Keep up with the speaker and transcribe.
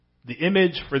The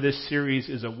image for this series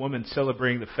is a woman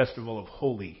celebrating the festival of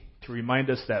Holi to remind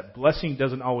us that blessing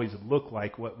doesn't always look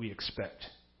like what we expect.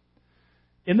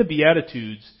 In the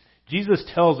Beatitudes, Jesus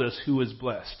tells us who is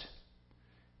blessed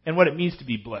and what it means to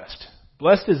be blessed.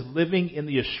 Blessed is living in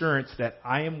the assurance that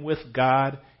I am with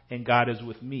God and God is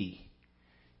with me.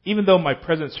 Even though my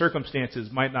present circumstances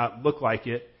might not look like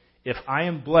it, if I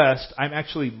am blessed, I'm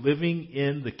actually living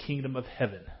in the kingdom of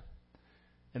heaven.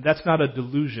 And that's not a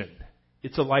delusion.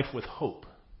 It's a life with hope.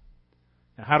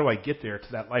 Now, how do I get there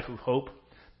to that life of hope?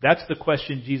 That's the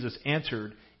question Jesus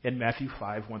answered in Matthew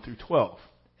 5, 1 through 12,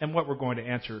 and what we're going to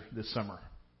answer this summer.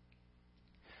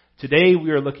 Today, we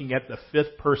are looking at the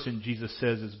fifth person Jesus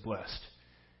says is blessed.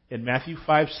 In Matthew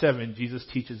 5, 7, Jesus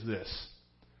teaches this: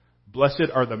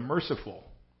 Blessed are the merciful,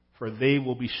 for they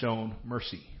will be shown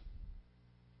mercy.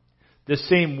 This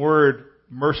same word,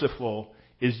 merciful,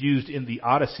 is used in the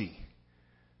Odyssey.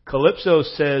 Calypso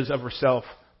says of herself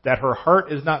that her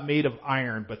heart is not made of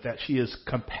iron, but that she is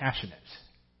compassionate.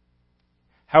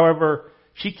 However,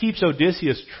 she keeps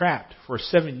Odysseus trapped for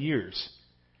 7 years.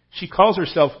 She calls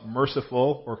herself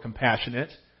merciful or compassionate,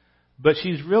 but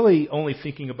she's really only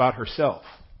thinking about herself.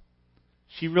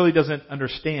 She really doesn't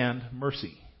understand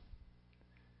mercy.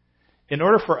 In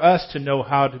order for us to know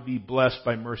how to be blessed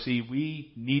by mercy,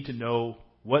 we need to know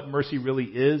what mercy really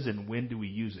is and when do we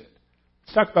use it.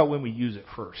 Let's talk about when we use it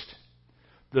first.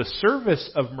 The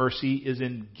service of mercy is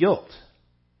in guilt.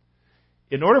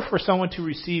 In order for someone to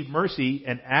receive mercy,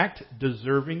 an act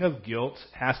deserving of guilt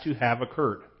has to have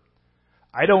occurred.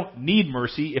 I don't need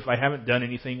mercy if I haven't done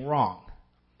anything wrong.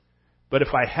 But if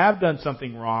I have done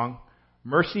something wrong,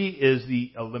 mercy is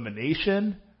the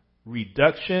elimination,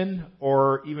 reduction,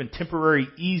 or even temporary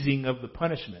easing of the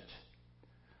punishment.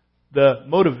 The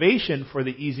motivation for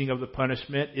the easing of the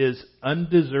punishment is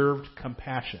undeserved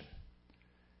compassion.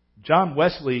 John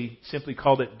Wesley simply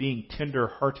called it being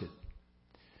tender-hearted.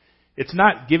 It's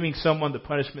not giving someone the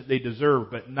punishment they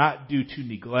deserve, but not due to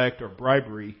neglect or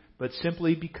bribery, but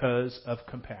simply because of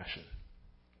compassion.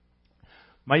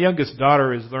 My youngest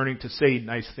daughter is learning to say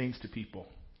nice things to people.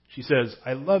 She says,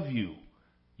 I love you.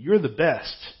 You're the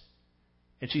best.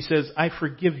 And she says, I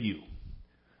forgive you.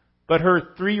 But her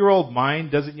 3-year-old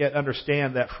mind doesn't yet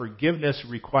understand that forgiveness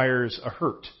requires a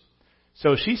hurt.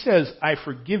 So she says, I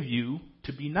forgive you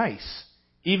to be nice,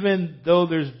 even though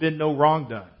there's been no wrong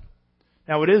done.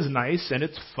 Now, it is nice and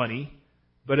it's funny,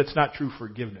 but it's not true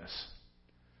forgiveness.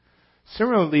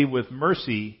 Similarly, with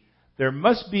mercy, there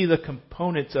must be the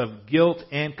components of guilt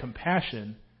and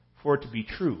compassion for it to be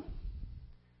true.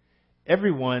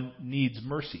 Everyone needs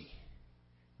mercy.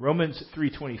 Romans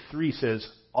 3:23 says,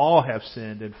 all have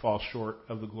sinned and fall short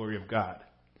of the glory of God.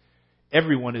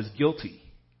 Everyone is guilty.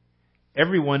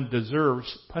 Everyone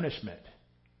deserves punishment.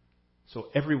 So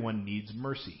everyone needs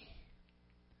mercy.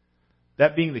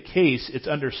 That being the case, it's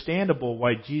understandable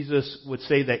why Jesus would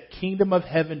say that kingdom of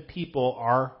heaven people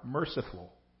are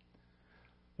merciful.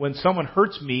 When someone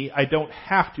hurts me, I don't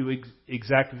have to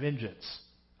exact vengeance.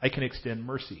 I can extend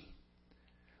mercy.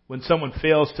 When someone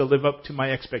fails to live up to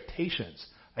my expectations,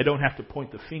 I don't have to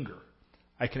point the finger.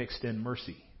 I can extend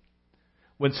mercy.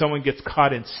 When someone gets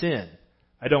caught in sin,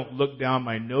 I don't look down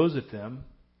my nose at them.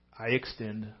 I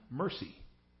extend mercy.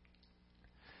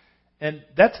 And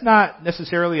that's not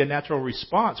necessarily a natural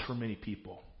response for many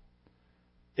people.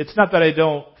 It's not that I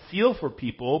don't feel for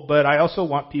people, but I also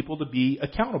want people to be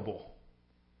accountable.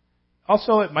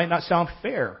 Also, it might not sound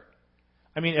fair.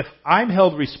 I mean, if I'm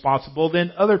held responsible,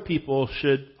 then other people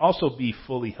should also be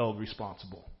fully held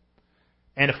responsible.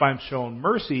 And if I'm shown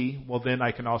mercy, well, then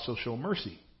I can also show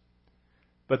mercy.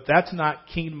 But that's not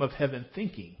kingdom of heaven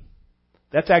thinking.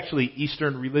 That's actually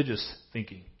Eastern religious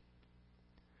thinking.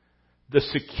 The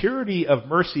security of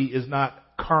mercy is not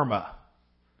karma.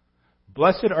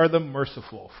 Blessed are the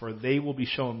merciful, for they will be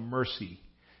shown mercy.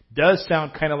 Does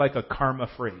sound kind of like a karma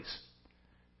phrase.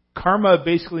 Karma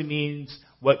basically means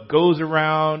what goes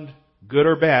around, good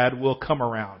or bad, will come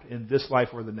around in this life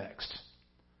or the next.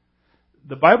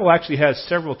 The Bible actually has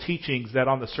several teachings that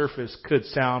on the surface could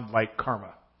sound like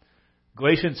karma.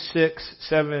 Galatians 6,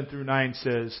 7 through 9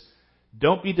 says,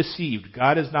 don't be deceived.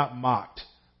 God is not mocked.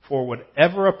 For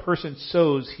whatever a person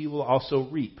sows, he will also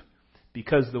reap.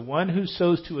 Because the one who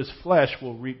sows to his flesh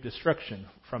will reap destruction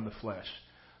from the flesh.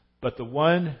 But the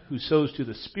one who sows to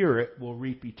the Spirit will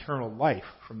reap eternal life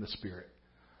from the Spirit.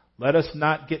 Let us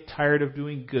not get tired of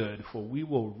doing good, for we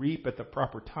will reap at the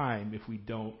proper time if we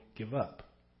don't give up.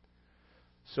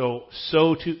 So,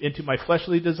 sow into my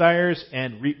fleshly desires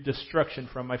and reap destruction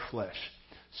from my flesh.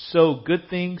 Sow good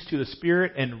things to the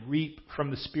Spirit and reap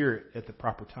from the Spirit at the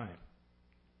proper time.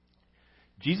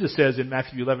 Jesus says in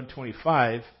Matthew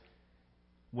 11:25,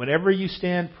 Whenever you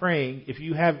stand praying, if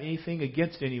you have anything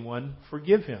against anyone,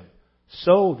 forgive him,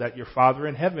 so that your Father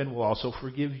in heaven will also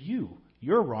forgive you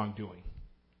your wrongdoing.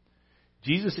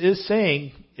 Jesus is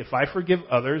saying, if I forgive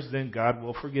others, then God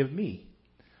will forgive me.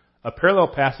 A parallel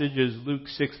passage is Luke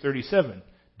 6:37.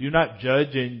 Do not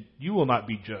judge, and you will not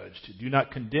be judged. Do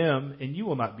not condemn, and you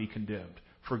will not be condemned.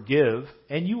 Forgive,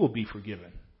 and you will be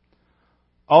forgiven.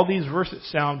 All these verses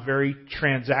sound very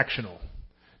transactional.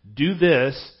 Do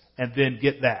this, and then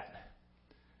get that.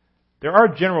 There are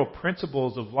general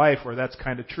principles of life where that's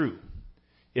kind of true.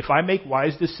 If I make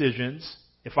wise decisions,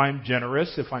 if I'm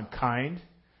generous, if I'm kind,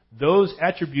 those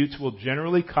attributes will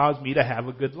generally cause me to have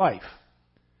a good life.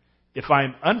 If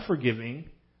I'm unforgiving,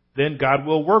 then God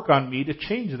will work on me to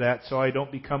change that so I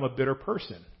don't become a bitter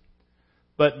person.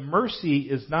 But mercy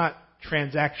is not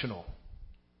transactional.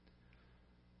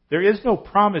 There is no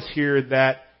promise here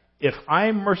that if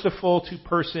I'm merciful to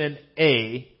person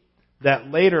A,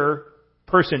 that later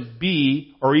person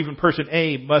B or even person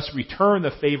A must return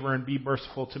the favor and be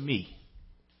merciful to me.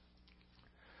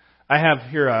 I have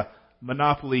here a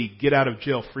Monopoly get out of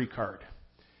jail free card.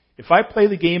 If I play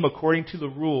the game according to the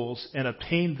rules and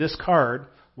obtain this card,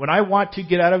 when I want to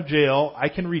get out of jail, I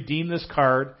can redeem this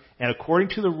card, and according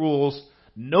to the rules,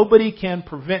 nobody can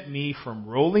prevent me from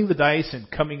rolling the dice and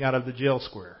coming out of the jail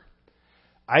square.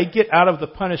 I get out of the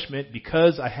punishment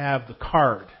because I have the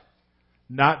card,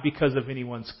 not because of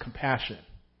anyone's compassion.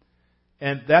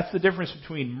 And that's the difference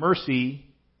between mercy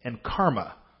and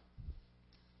karma.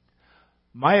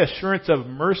 My assurance of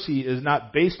mercy is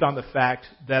not based on the fact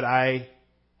that I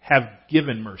have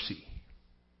given mercy,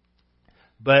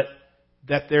 but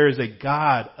that there is a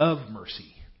God of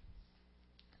mercy.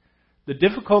 The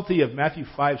difficulty of Matthew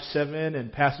 5:7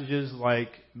 and passages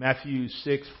like Matthew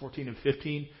 6:14 and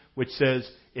 15, which says,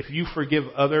 if you forgive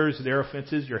others their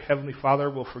offenses, your heavenly Father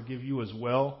will forgive you as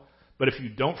well. But if you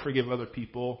don't forgive other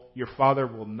people, your Father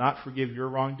will not forgive your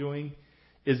wrongdoing,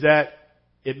 is that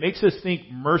it makes us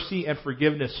think mercy and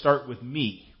forgiveness start with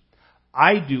me.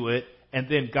 I do it, and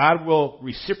then God will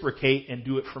reciprocate and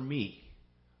do it for me.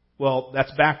 Well,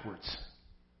 that's backwards.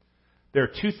 There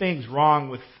are two things wrong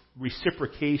with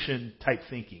reciprocation type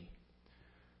thinking.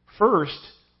 First,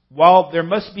 while there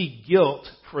must be guilt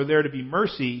for there to be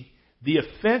mercy, the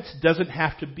offense doesn't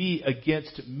have to be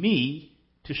against me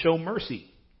to show mercy.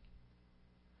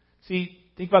 See,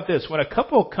 think about this. When a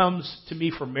couple comes to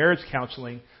me for marriage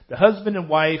counseling, the husband and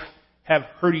wife have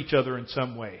hurt each other in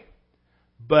some way.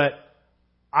 But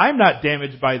I'm not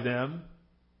damaged by them,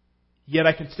 yet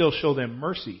I can still show them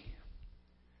mercy.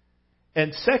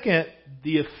 And second,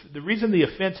 the reason the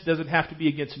offense doesn't have to be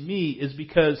against me is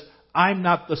because I'm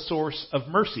not the source of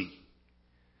mercy.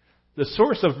 The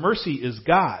source of mercy is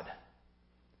God.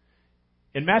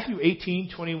 In Matthew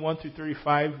 18:21 through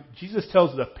 35, Jesus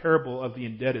tells the parable of the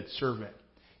indebted servant.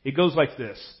 It goes like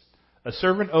this. A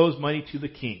servant owes money to the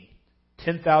king,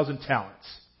 10,000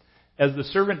 talents. As the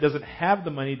servant doesn't have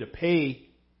the money to pay,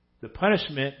 the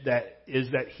punishment that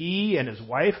is that he and his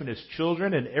wife and his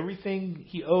children and everything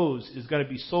he owes is going to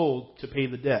be sold to pay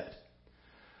the debt.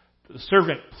 The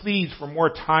servant pleads for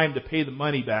more time to pay the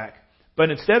money back, but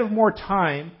instead of more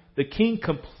time, the king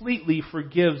completely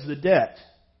forgives the debt.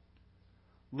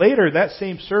 Later, that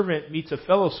same servant meets a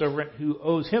fellow servant who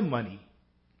owes him money,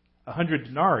 100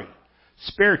 denarii,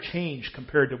 spare change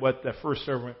compared to what the first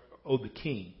servant owed the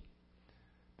king.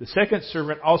 The second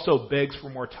servant also begs for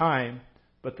more time,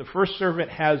 but the first servant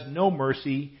has no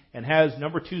mercy and has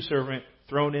number two servant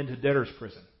thrown into debtor's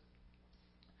prison.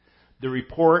 The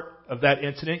report of that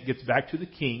incident gets back to the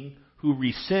king, who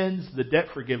rescinds the debt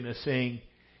forgiveness, saying,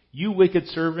 "You wicked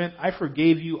servant, I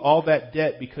forgave you all that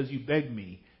debt because you begged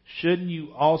me. Shouldn't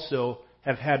you also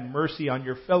have had mercy on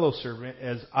your fellow servant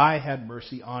as I had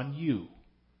mercy on you?"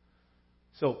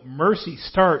 So mercy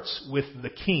starts with the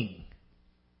king.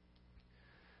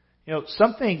 You know,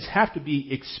 some things have to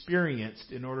be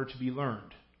experienced in order to be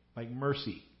learned, like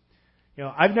mercy. You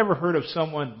know, I've never heard of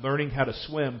someone learning how to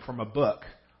swim from a book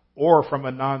or from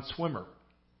a non-swimmer.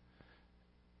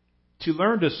 To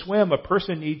learn to swim, a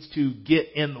person needs to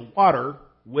get in the water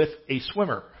with a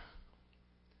swimmer.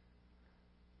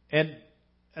 And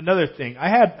another thing,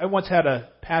 I once had a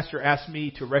pastor ask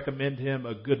me to recommend him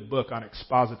a good book on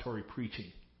expository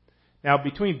preaching. Now,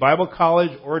 between Bible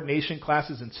college, ordination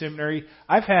classes, and seminary,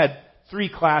 I've had 3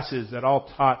 classes that all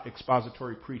taught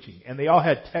expository preaching, and they all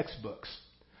had textbooks.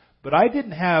 But I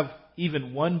didn't have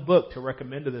even one book to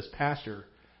recommend to this pastor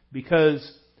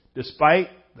because despite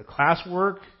the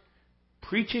classwork,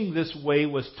 preaching this way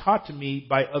was taught to me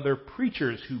by other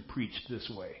preachers who preached this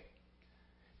way.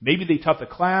 Maybe they taught the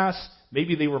class,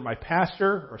 maybe they were my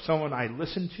pastor or someone I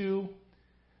listened to,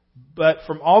 But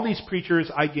from all these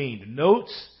preachers, I gained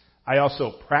notes. I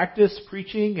also practiced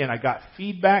preaching, and I got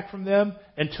feedback from them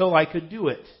until I could do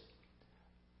it.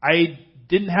 I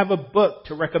didn't have a book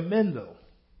to recommend, though.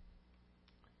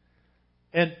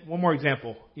 And one more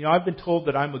example. I've been told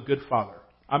that I'm a good father.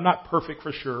 I'm not perfect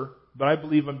for sure, but I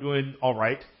believe I'm doing all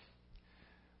right.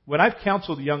 When I've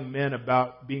counseled young men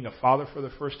about being a father for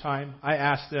the first time, I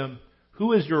ask them,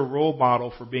 who is your role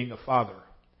model for being a father?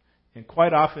 And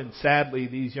quite often, sadly,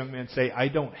 these young men say, I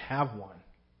don't have one.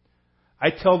 I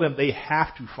tell them they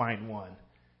have to find one,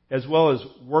 as well as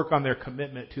work on their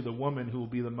commitment to the woman who will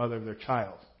be the mother of their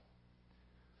child.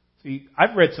 See,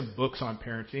 I've read some books on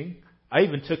parenting. I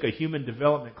even took a human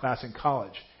development class in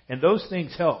college, and those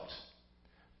things helped.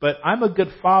 But I'm a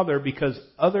good father because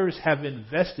others have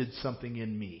invested something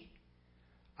in me.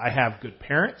 I have good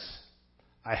parents,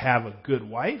 I have a good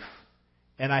wife,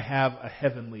 and I have a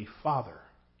heavenly Father.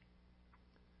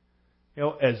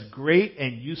 As great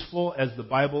and useful as the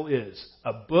Bible is,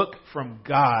 a book from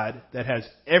God that has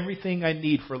everything I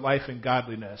need for life and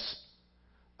godliness,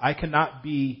 I cannot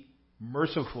be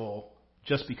merciful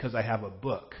just because I have a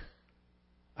book.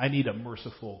 I need a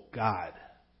merciful God.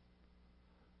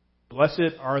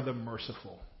 Blessed are the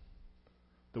merciful.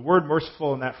 The word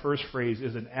merciful in that first phrase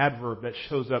is an adverb that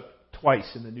shows up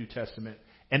twice in the New Testament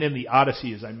and in the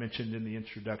Odyssey, as I mentioned in the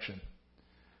introduction.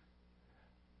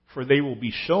 For they will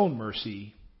be shown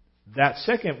mercy. That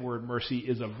second word, mercy,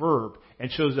 is a verb and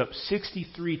shows up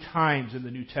 63 times in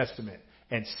the New Testament.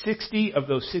 And 60 of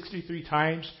those 63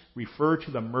 times refer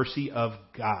to the mercy of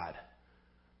God.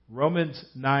 Romans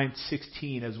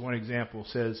 9:16, as one example,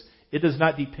 says, it does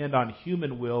not depend on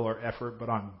human will or effort, but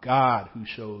on God who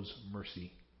shows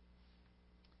mercy.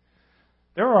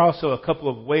 There are also a couple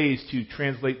of ways to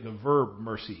translate the verb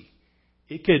mercy.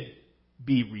 It could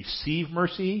be receive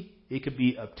mercy, it could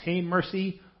be obtain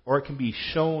mercy, or it can be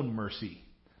shown mercy.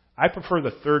 I prefer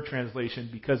the third translation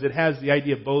because it has the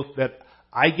idea both that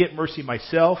I get mercy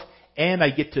myself and I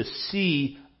get to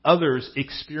see others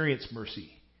experience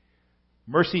mercy.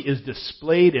 Mercy is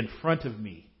displayed in front of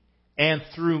me and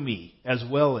through me as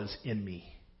well as in me.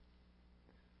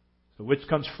 So which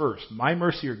comes first, my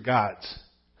mercy or God's?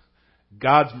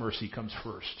 God's mercy comes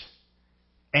first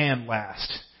and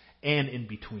last and in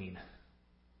between.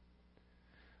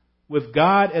 With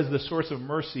God as the source of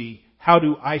mercy, how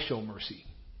do I show mercy?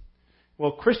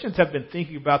 Well, Christians have been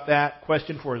thinking about that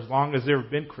question for as long as there have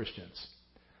been Christians.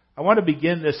 I want to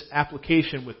begin this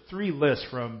application with 3 lists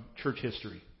from church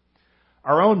history.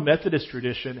 Our own Methodist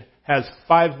tradition has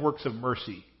 5 works of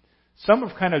mercy. Some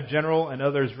are kind of general and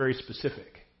others very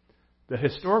specific. The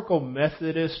historical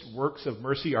Methodist works of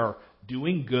mercy are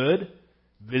doing good,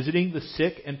 visiting the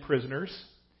sick and prisoners,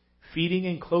 feeding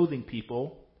and clothing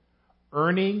people,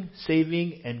 earning,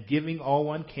 saving, and giving all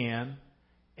one can,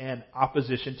 and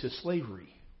opposition to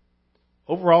slavery.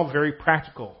 Overall, very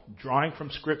practical, drawing from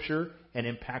Scripture and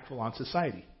impactful on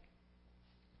society.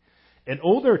 An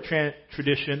older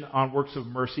tradition on works of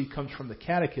mercy comes from the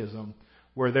Catechism,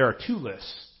 where there are 2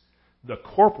 lists, the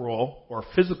corporal or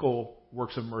physical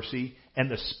works of mercy and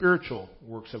the spiritual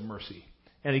works of mercy.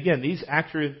 And again, these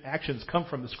actions come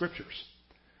from the Scriptures.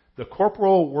 The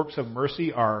corporal works of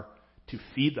mercy are to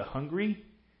feed the hungry,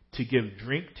 to give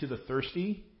drink to the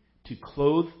thirsty, to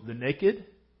clothe the naked,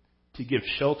 to give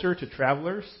shelter to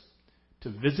travelers, to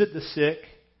visit the sick,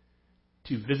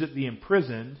 to visit the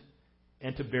imprisoned,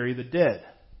 and to bury the dead.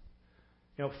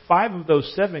 5 of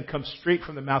those 7 come straight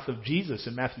from the mouth of Jesus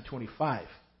in Matthew 25.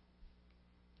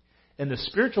 And the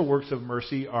spiritual works of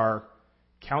mercy are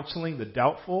counseling the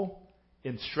doubtful,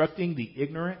 instructing the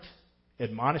ignorant,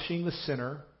 admonishing the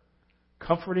sinner,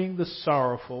 comforting the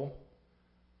sorrowful,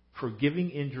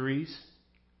 forgiving injuries,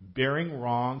 bearing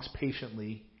wrongs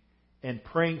patiently, and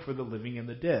praying for the living and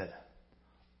the dead.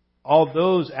 All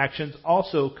those actions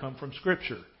also come from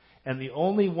Scripture. And the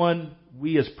only one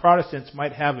we as Protestants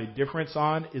might have a difference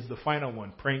on is the final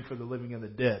one, praying for the living and the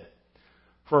dead.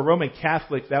 For a Roman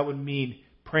Catholic, that would mean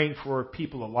praying for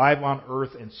people alive on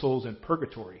earth and souls in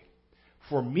purgatory.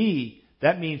 For me,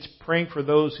 that means praying for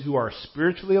those who are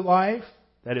spiritually alive,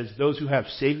 that is, those who have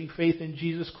saving faith in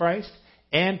Jesus Christ,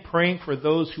 and praying for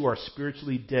those who are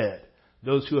spiritually dead,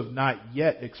 those who have not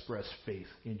yet expressed faith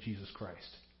in Jesus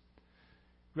Christ.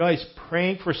 Realize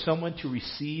praying for someone to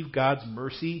receive God's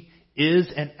mercy is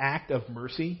an act of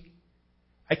mercy.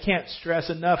 I can't stress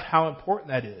enough how important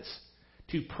that is.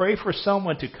 To pray for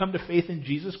someone to come to faith in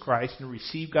Jesus Christ and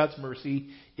receive God's mercy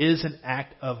is an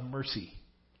act of mercy.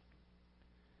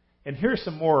 And here are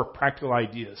some more practical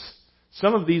ideas.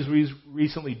 Some of these we've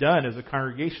recently done as a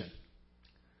congregation.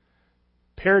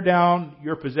 Pare down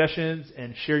your possessions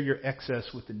and share your excess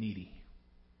with the needy.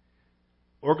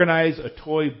 Organize a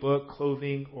toy, book,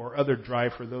 clothing, or other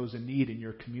drive for those in need in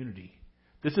your community.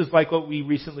 This is like what we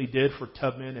recently did for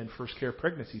Tubman and First Care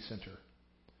Pregnancy Center.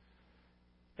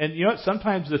 And you know what?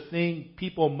 Sometimes the thing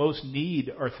people most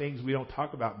need are things we don't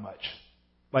talk about much,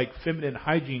 like feminine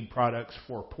hygiene products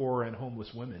for poor and homeless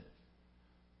women.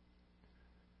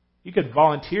 You could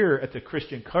volunteer at the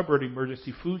Christian Cupboard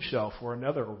Emergency Food Shelf or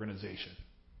another organization.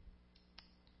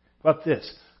 How about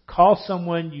this? Call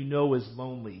someone you know is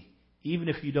lonely, even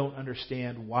if you don't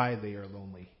understand why they are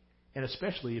lonely, and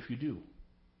especially if you do.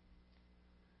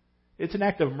 It's an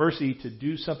act of mercy to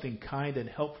do something kind and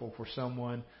helpful for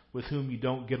someone with whom you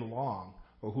don't get along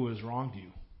or who has wronged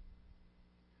you.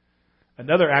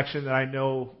 Another action that I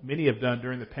know many have done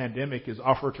during the pandemic is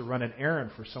offer to run an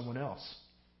errand for someone else.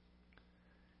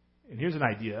 And here's an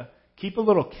idea. Keep a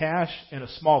little cash and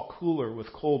a small cooler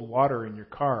with cold water in your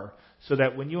car so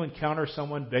that when you encounter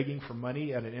someone begging for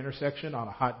money at an intersection on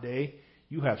a hot day,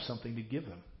 you have something to give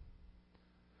them.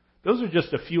 Those are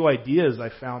just a few ideas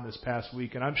I found this past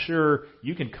week, and I'm sure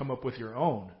you can come up with your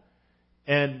own.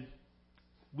 And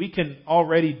we can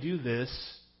already do this.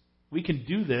 We can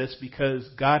do this because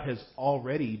God has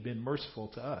already been merciful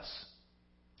to us.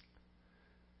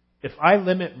 If I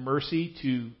limit mercy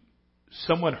to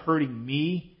someone hurting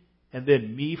me and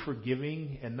then me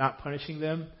forgiving and not punishing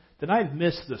them, then I've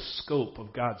missed the scope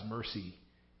of God's mercy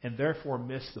and therefore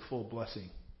missed the full blessing.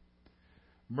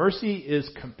 Mercy is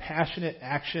compassionate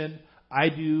action I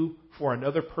do for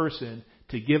another person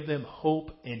to give them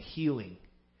hope and healing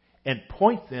and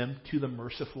point them to the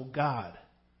merciful God.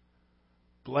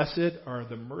 Blessed are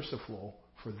the merciful,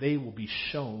 for they will be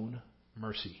shown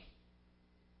mercy.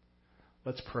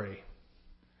 Let's pray.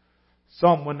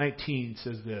 Psalm 119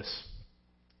 says this,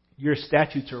 Your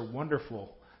statutes are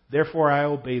wonderful, therefore I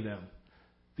obey them.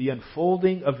 The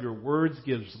unfolding of your words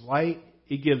gives light,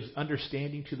 it gives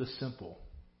understanding to the simple.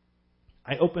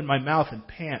 I open my mouth and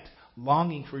pant,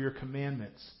 longing for your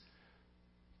commandments.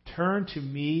 Turn to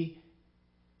me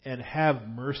and have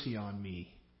mercy on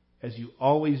me, as you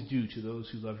always do to those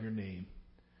who love your name.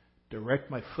 Direct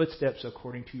my footsteps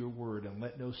according to your word, and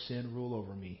let no sin rule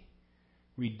over me.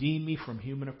 Redeem me from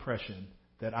human oppression,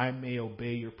 that I may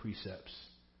obey your precepts.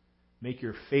 Make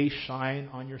your face shine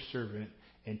on your servant,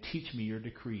 and teach me your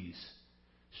decrees.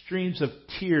 Streams of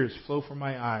tears flow from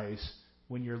my eyes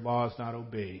when your law is not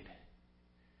obeyed.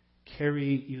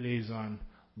 Kyrie eleison,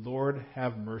 Lord,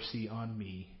 have mercy on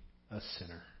me, a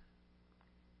sinner.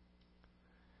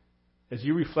 As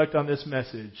you reflect on this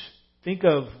message, think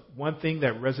of one thing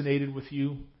that resonated with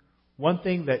you, one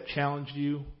thing that challenged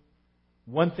you,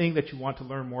 one thing that you want to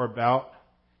learn more about,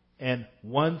 and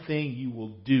one thing you will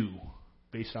do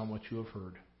based on what you have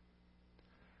heard.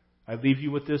 I leave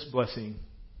you with this blessing.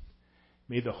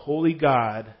 May the holy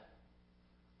God,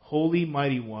 holy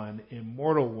mighty one,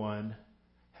 immortal one,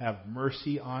 have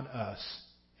mercy on us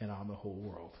and on the whole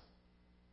world.